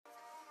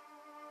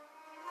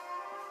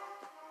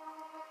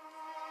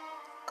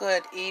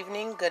Good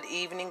evening, good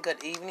evening,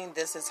 good evening.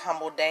 This is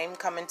Humble Dame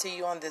coming to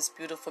you on this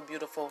beautiful,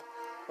 beautiful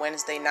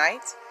Wednesday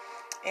night.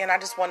 And I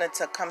just wanted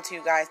to come to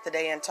you guys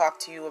today and talk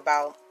to you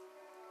about,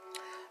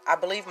 I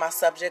believe my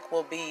subject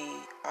will be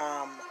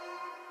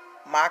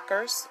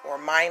mockers or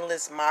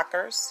mindless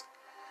mockers.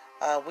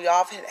 We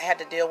all had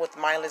to deal with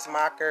mindless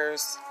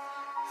mockers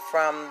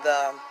from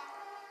the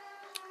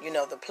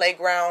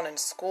playground in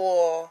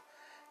school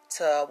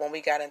to when we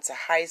got into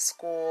high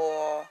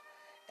school,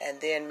 and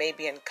then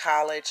maybe in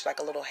college, like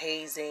a little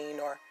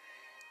hazing or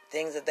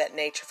things of that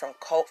nature, from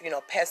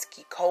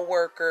pesky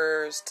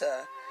coworkers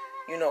to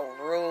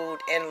rude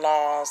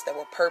in-laws that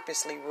were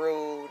purposely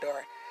rude,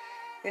 or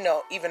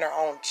even our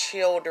own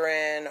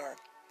children or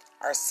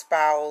our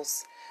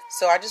spouse.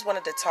 So I just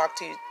wanted to talk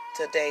to you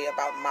today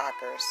about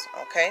mockers.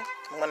 Okay,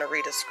 I'm going to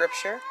read a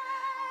scripture.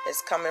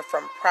 It's coming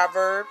from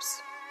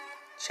Proverbs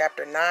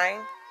chapter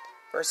 9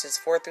 verses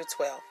 4 through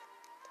 12.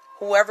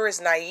 Whoever is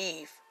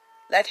naive,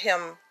 let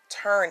him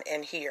turn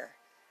and hear.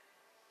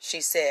 She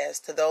says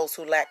to those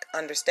who lack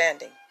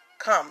understanding,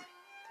 come,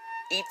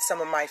 eat some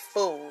of my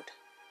food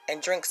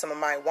and drink some of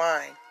my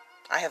wine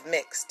I have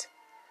mixed.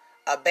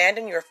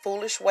 Abandon your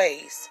foolish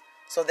ways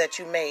so that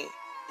you may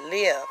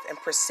live and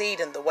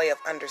proceed in the way of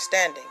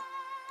understanding.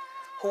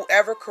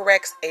 Whoever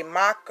corrects a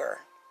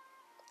mocker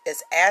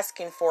is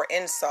asking for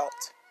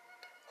insult.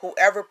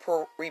 Whoever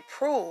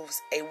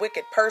reproves a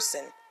wicked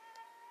person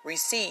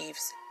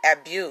receives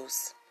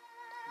abuse.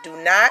 Do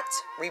not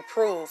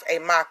reprove a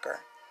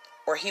mocker,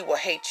 or he will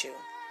hate you.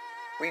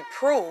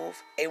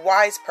 Reprove a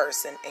wise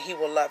person, and he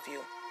will love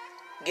you.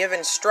 Give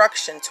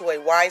instruction to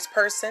a wise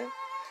person,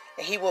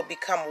 and he will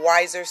become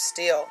wiser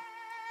still.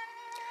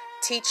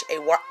 Teach a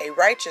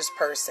righteous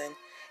person,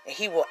 and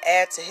he will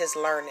add to his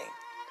learning.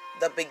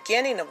 The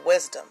beginning of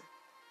wisdom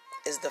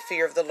is the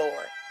fear of the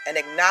Lord, and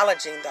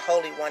acknowledging the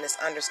Holy One is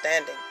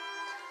understanding.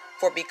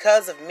 For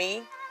because of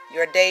me,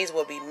 your days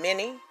will be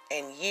many,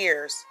 and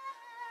years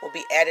will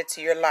be added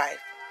to your life.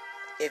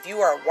 If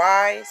you are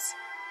wise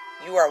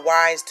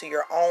to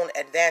your own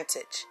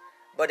advantage.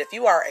 But if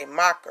you are a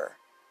mocker,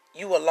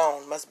 you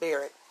alone must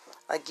bear it.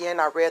 Again,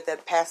 I read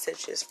that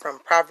passage is from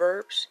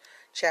Proverbs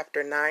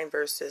chapter 9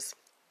 verses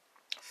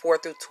 4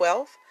 through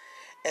 12.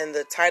 And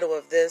the title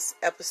of this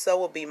episode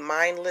will be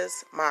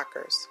Mindless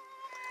Mockers.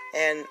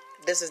 And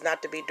this is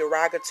not to be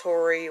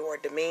derogatory or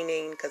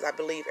demeaning, because I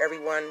believe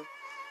everyone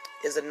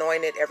is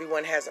anointed.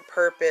 Everyone has a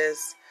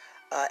purpose.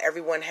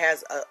 Everyone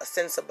has a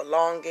sense of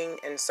belonging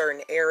in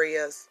certain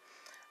areas.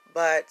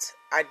 But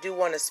I do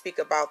want to speak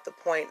about the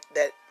point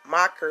that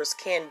mockers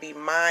can be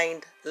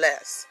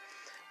mindless,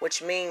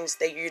 which means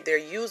they're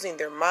using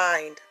their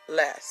mind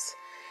less.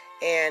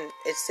 And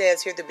it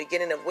says here, the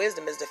beginning of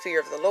wisdom is the fear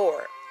of the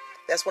Lord.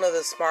 That's one of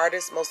the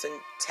smartest, most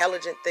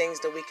intelligent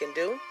things that we can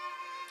do,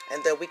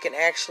 and that we can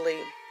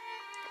actually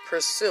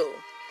pursue.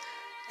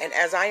 And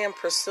as I am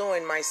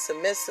pursuing my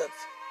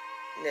submissiveness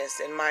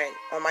and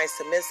on my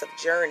submissive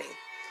journey,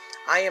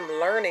 I am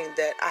learning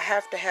that I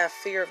have to have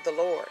fear of the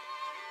Lord.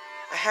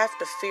 I have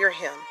to fear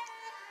Him.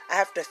 I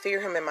have to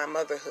fear Him in my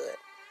motherhood.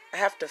 I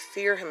have to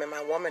fear Him in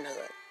my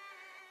womanhood.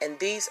 And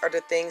these are the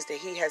things that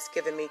He has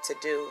given me to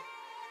do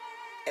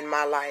in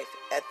my life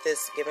at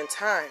this given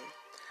time.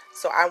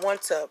 So I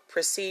want to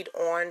proceed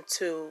on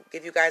to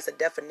give you guys a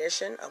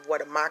definition of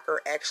what a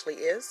mocker actually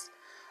is,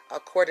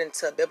 according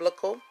to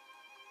biblical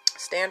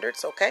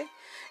standards, okay?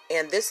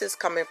 And this is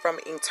coming from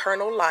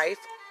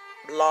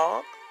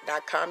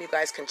eternallifeblog.com. You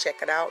guys can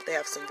check it out. They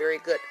have some very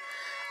good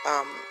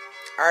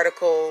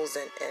articles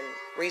and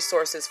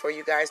resources for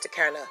you guys to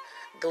kind of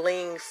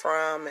glean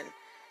from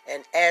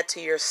and add to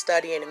your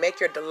study and make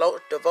your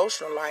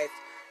devotional life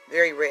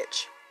very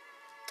rich.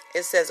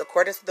 It says,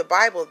 according to the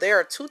Bible, there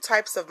are two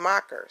types of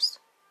mockers.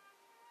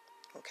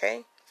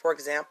 Okay? For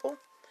example,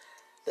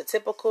 the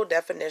typical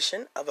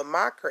definition of a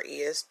mocker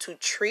is to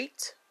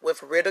treat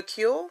with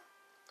ridicule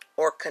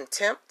or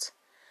contempt,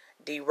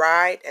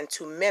 deride, and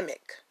to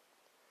mimic,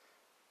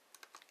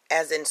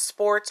 as in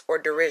sports or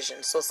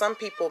derision. So some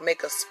people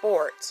make a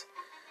sport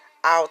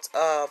out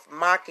of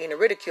mocking and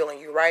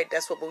ridiculing you, right?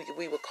 That's what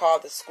we would call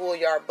the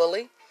schoolyard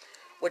bully,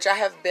 which I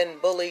have been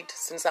bullied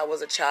since I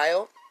was a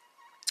child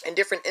in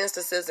different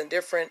instances and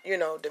different,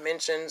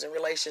 dimensions and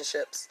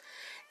relationships.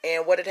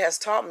 And what it has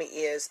taught me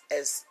is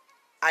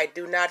I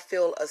do not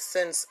feel a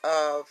sense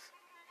of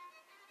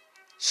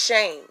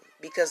shame,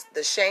 because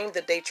the shame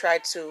that they try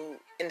to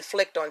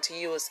inflict onto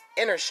you is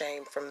inner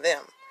shame from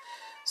them.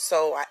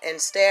 So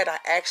instead, I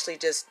actually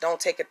just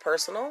don't take it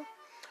personal.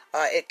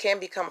 It can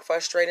become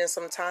frustrating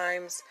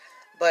sometimes,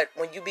 but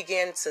when you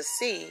begin to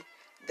see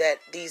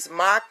that these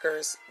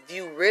mockers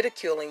view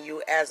ridiculing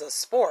you as a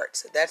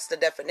sport, that's the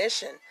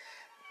definition,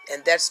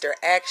 and that's their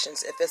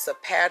actions. If it's a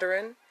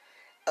pattern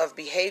of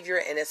behavior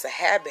and it's a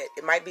habit,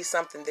 it might be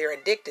something they're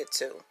addicted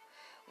to,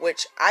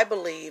 which I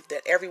believe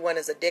that everyone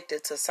is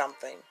addicted to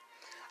something.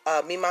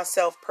 Me,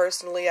 myself,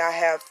 personally,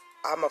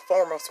 I'm a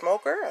former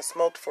smoker. I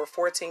smoked for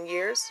 14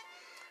 years.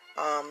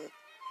 I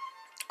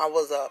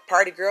was a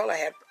party girl. I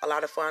had a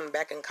lot of fun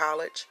back in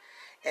college.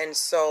 And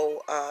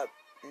so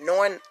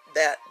knowing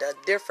that the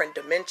different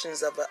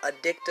dimensions of an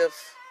addictive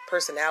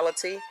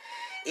personality,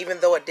 even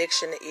though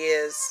addiction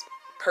is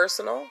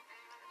personal,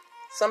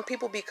 some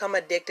people become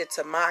addicted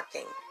to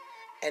mocking.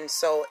 And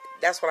so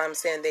that's what I'm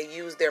saying. They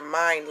use their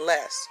mind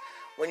less.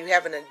 When you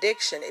have an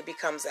addiction, it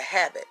becomes a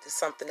habit. It's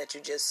something that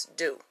you just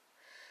do.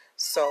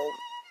 So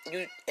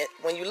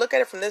when you look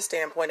at it from this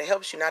standpoint, it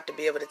helps you not to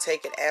be able to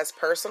take it as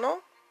personal.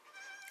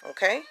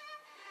 Okay?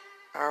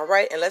 All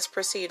right, and let's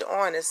proceed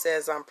on. It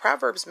says,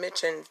 Proverbs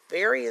mention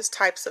various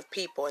types of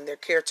people and their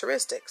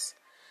characteristics.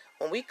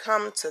 When we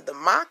come to the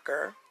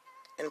mocker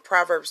in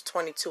Proverbs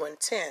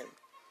 22:10,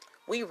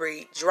 we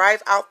read,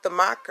 drive out the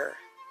mocker,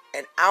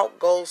 and out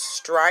goes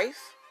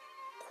strife,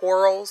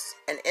 quarrels,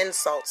 and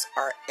insults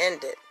are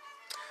ended.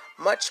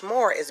 Much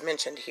more is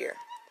mentioned here.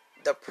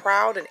 The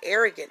proud and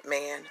arrogant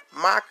man,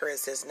 mocker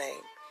is his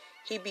name.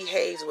 He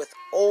behaves with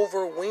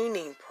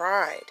overweening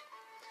pride.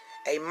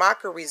 A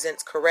mocker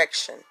resents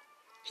correction.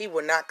 He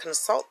will not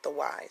consult the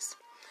wise.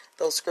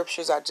 Those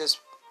scriptures I just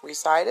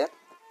recited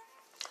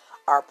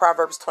are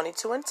Proverbs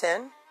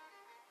 22:10,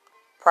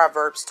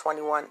 Proverbs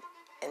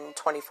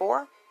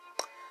 21:24,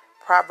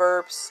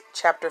 Proverbs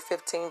chapter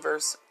 15,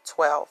 verse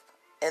 12,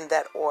 in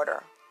that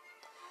order.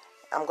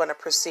 I'm going to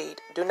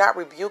proceed. Do not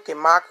rebuke a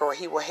mocker or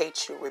he will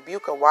hate you.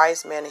 Rebuke a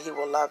wise man and he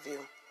will love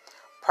you.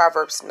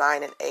 Proverbs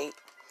 9:8.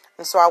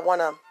 And so I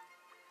want to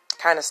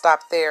kind of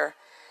stop there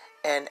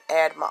and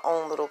add my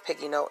own little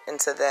piggy note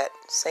into that,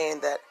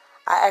 saying that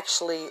I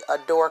actually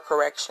adore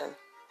correction.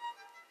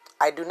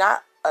 I do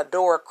not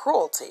adore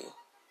cruelty,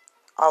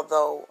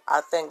 although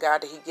I thank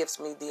God that he gives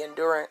me the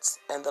endurance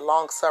and the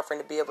long suffering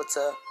to be able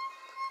to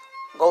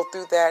go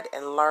through that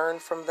and learn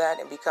from that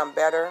and become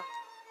better.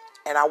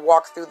 And I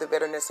walk through the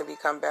bitterness and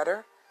become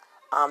better.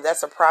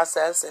 That's a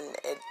process, and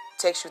it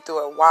takes you through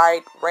a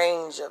wide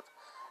range of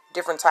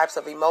different types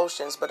of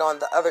emotions. But on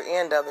the other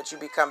end of it, you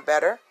become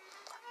better.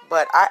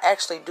 But I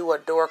actually do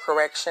adore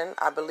correction.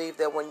 I believe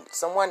that when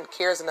someone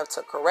cares enough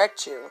to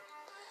correct you,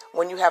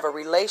 when you have a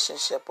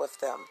relationship with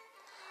them,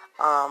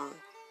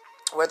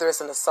 whether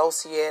it's an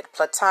associate,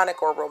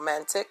 platonic or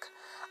romantic,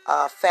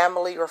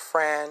 family or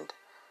friend,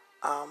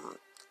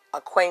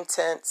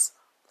 acquaintance,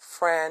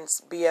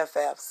 friends,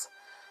 BFFs,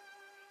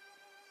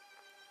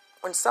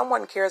 when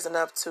someone cares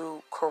enough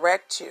to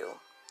correct you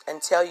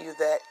and tell you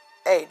that,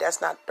 hey,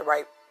 that's not the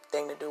right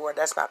thing to do, or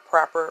that's not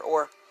proper,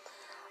 or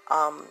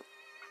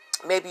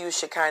maybe you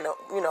should kind of,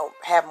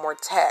 have more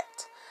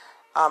tact.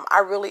 I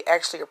really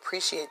actually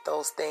appreciate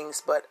those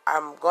things, but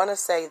I'm going to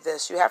say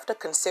this. You have to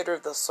consider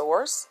the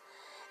source.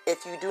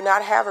 If you do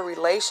not have a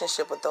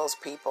relationship with those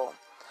people,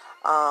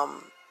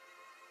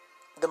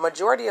 the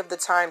majority of the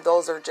time,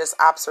 those are just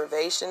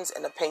observations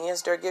and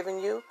opinions they're giving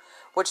you,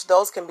 which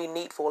those can be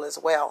needful as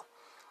well.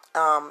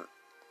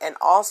 And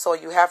also,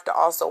 you have to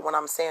also, when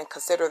I'm saying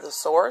consider the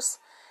source,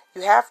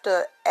 you have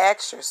to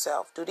ask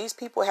yourself, do these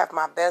people have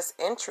my best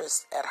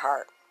interest at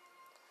heart?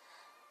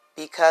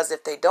 Because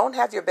if they don't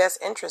have your best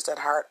interest at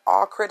heart,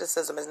 all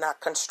criticism is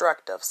not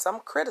constructive. Some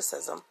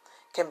criticism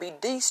can be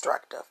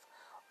destructive,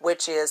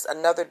 which is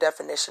another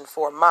definition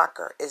for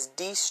mocker, is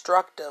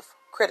destructive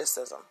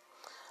criticism.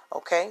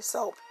 Okay,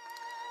 so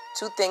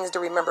 2 things to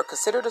remember.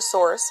 Consider the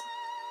source.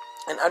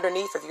 And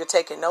underneath, if you're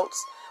taking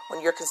notes,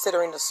 when you're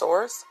considering the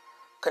source,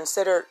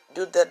 consider,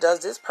 does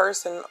this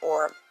person,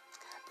 or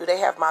do they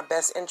have my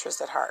best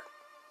interest at heart?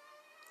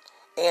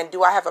 And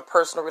do I have a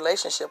personal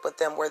relationship with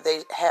them where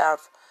they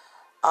have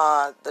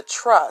the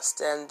trust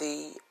and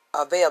the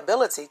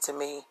availability to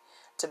me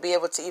to be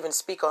able to even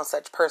speak on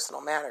such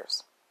personal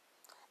matters?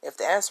 If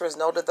the answer is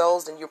no to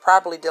those, then you're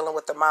probably dealing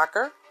with the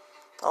mocker.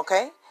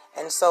 Okay?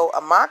 And so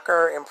a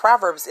mocker in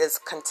Proverbs is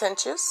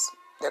contentious,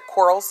 they're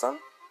quarrelsome,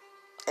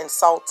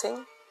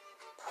 insulting,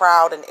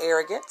 proud and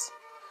arrogant.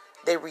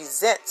 They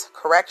resent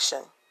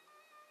correction,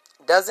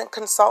 doesn't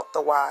consult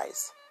the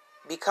wise,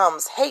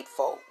 becomes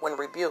hateful when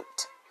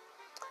rebuked.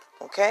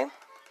 Okay?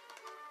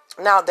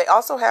 Now, they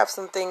also have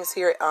some things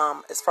here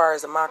as far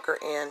as a mocker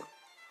in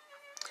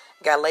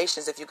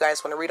Galatians. If you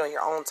guys want to read on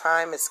your own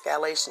time, it's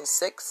Galatians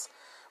 6,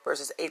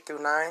 verses 8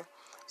 through 9.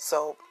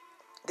 So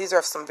these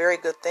are some very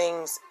good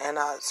things and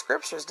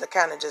scriptures to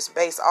kind of just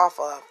base off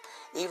of.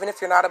 Even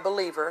if you're not a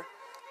believer,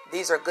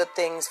 these are good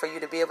things for you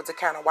to be able to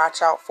kind of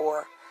watch out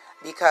for,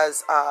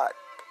 because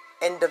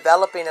in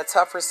developing a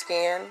tougher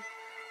skin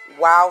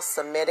while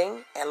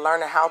submitting and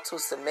learning how to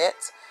submit,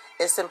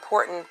 it's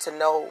important to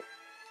know,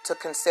 to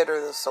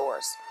consider the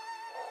source.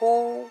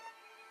 Who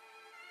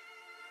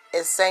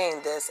is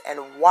saying this and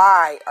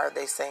why are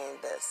they saying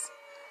this?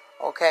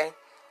 Okay?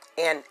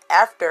 And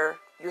after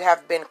you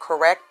have been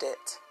corrected,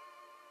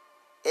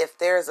 if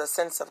there's a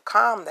sense of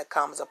calm that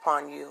comes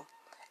upon you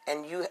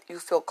and you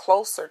feel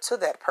closer to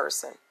that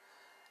person,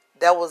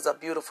 that was a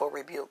beautiful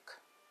rebuke.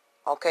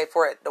 Okay,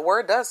 for it, the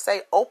word does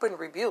say open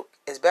rebuke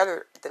is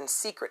better than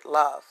secret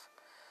love.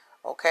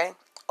 Okay,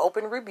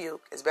 open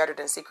rebuke is better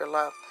than secret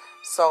love.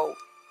 So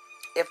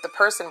if the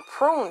person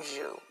prunes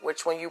you,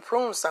 which when you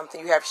prune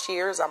something, you have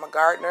shears. I'm a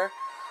gardener,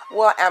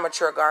 well,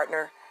 amateur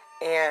gardener,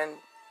 and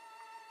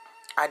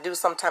I do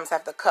sometimes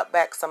have to cut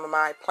back some of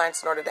my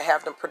plants in order to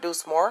have them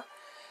produce more.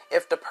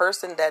 If the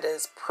person that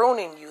is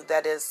pruning you,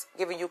 that is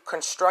giving you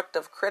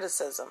constructive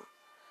criticism,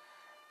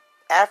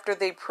 after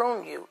they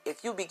prune you,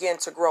 if you begin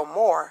to grow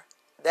more,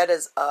 that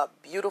is a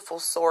beautiful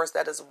source.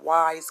 That is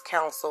wise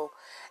counsel.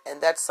 And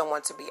that's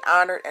someone to be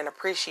honored and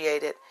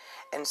appreciated.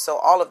 And so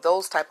all of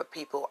those type of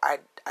people, I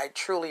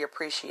truly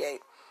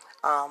appreciate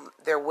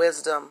their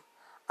wisdom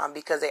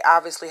because they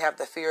obviously have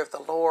the fear of the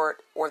Lord,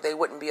 or they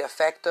wouldn't be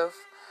effective.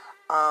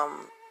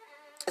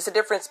 It's a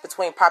difference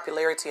between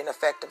popularity and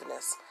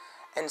effectiveness.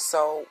 And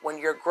so when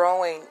you're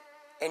growing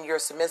in your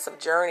submissive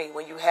journey,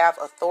 when you have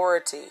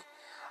authority,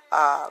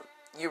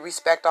 you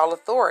respect all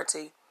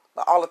authority,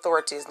 but all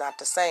authority is not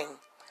the same.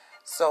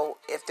 So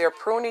if they're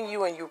pruning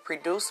you and you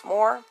produce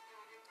more,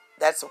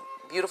 that's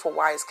beautiful,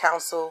 wise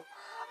counsel.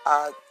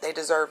 They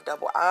deserve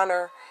double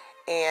honor,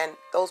 and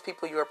those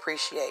people you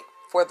appreciate.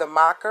 For the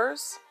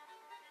mockers,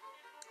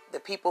 the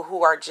people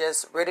who are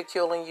just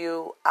ridiculing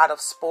you out of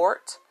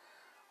sport,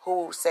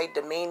 who say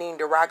demeaning,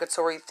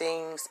 derogatory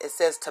things, it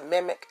says to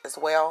mimic as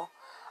well.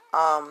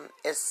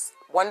 It's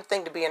one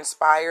thing to be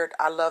inspired.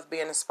 I love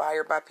being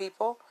inspired by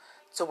people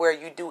to where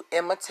you do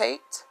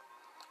imitate,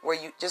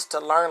 where you just to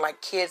learn,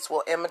 like kids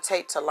will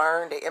imitate to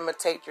learn. They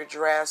imitate your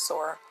dress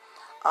or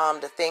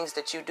the things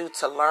that you do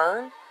to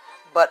learn.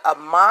 But a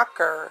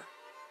mocker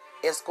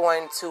is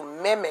going to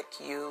mimic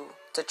you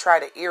to try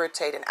to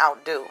irritate and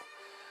outdo,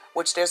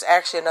 which there's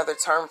actually another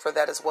term for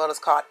that as well. It's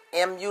called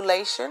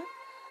emulation.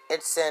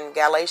 It's in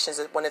Galatians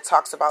when it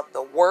talks about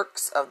the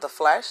works of the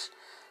flesh.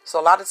 So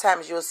a lot of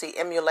times you'll see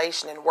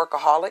emulation in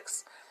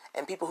workaholics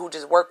and people who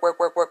just work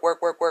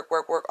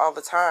all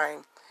the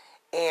time.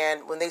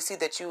 And when they see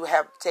that you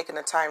have taken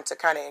the time to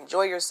kind of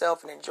enjoy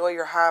yourself and enjoy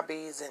your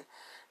hobbies and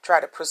try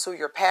to pursue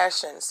your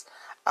passions,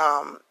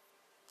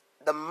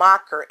 the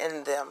mocker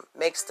in them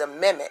makes them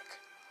mimic.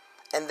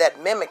 And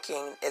that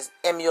mimicking is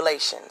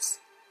emulations.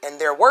 And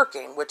they're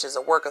working, which is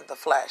a work of the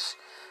flesh.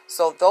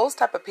 So those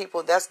type of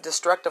people, that's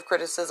destructive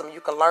criticism.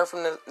 You can learn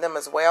from them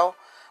as well.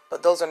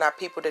 But those are not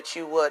people that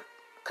you would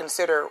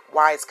consider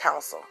wise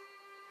counsel.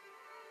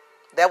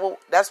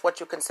 That's what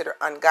you consider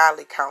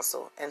ungodly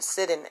counsel, and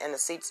sitting in the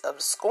seats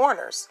of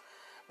scorners,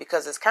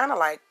 because it's kind of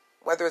like,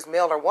 whether it's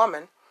male or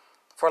woman,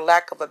 for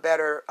lack of a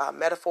better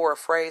metaphor or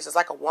phrase, it's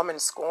like a woman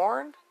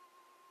scorned,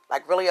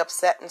 like really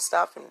upset and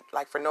stuff, and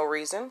like for no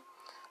reason.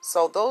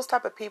 So those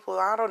type of people,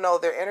 I don't know,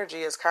 their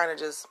energy is kind of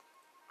just,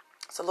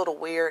 it's a little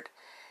weird,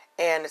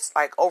 and it's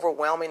like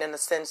overwhelming in a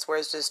sense where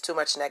it's just too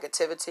much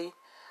negativity.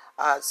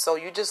 So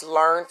you just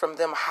learn from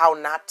them how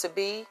not to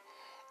be.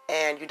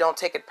 And you don't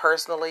take it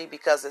personally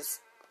because it's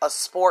a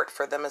sport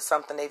for them. It's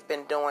something they've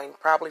been doing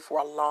probably for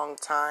a long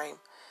time,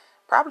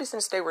 probably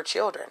since they were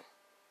children.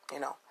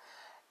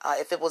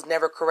 If it was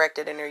never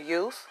corrected in their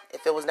youth,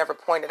 if it was never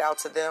pointed out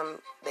to them,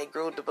 they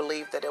grew to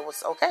believe that it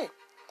was okay.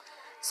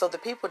 So the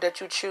people that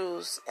you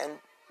choose and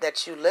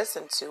that you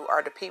listen to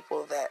are the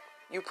people that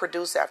you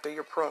produce after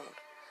you're pruned.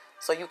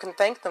 So you can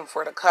thank them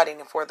for the cutting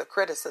and for the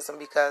criticism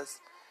because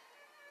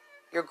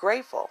you're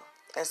grateful.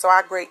 And so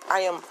I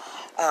am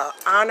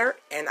honored,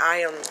 and I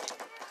am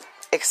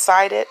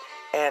excited,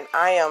 and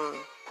I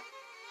am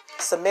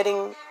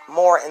submitting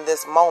more in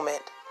this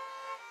moment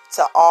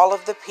to all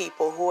of the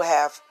people who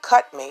have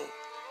cut me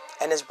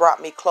and has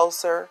brought me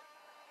closer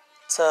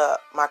to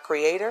my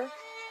Creator,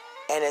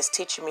 and is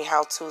teaching me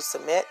how to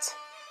submit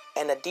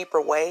in a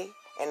deeper way,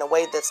 in a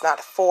way that's not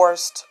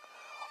forced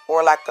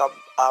or like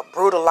a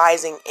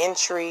brutalizing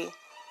entry,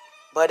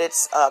 but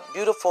it's a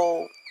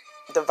beautiful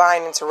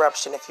divine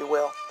interruption, if you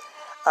will.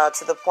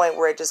 To the point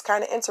where it just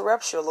kind of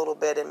interrupts you a little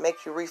bit and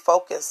makes you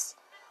refocus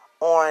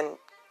on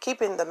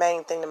keeping the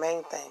main thing.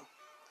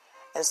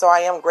 And so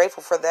I am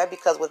grateful for that,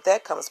 because with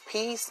that comes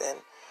peace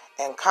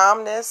and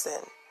calmness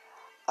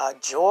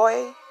and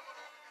joy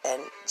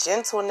and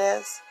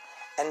gentleness.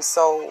 And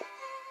so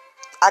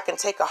I can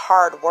take a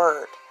hard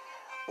word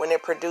when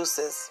it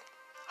produces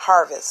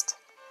harvest.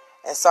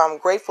 And so I'm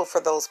grateful for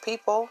those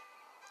people,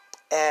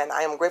 and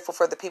I am grateful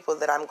for the people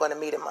that I'm going to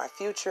meet in my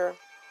future.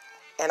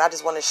 And I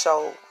just want to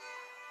show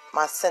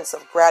my sense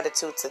of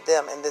gratitude to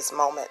them in this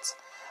moment.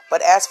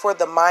 But as for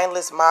the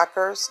mindless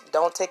mockers,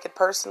 don't take it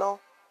personal.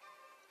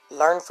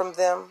 Learn from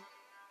them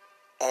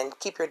and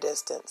keep your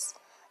distance.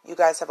 You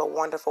guys have a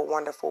wonderful,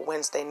 wonderful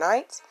Wednesday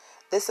night.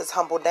 This is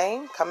Humble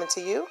Dame coming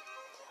to you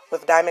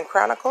with Diamond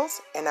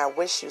Chronicles, and I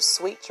wish you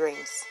sweet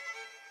dreams.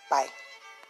 Bye.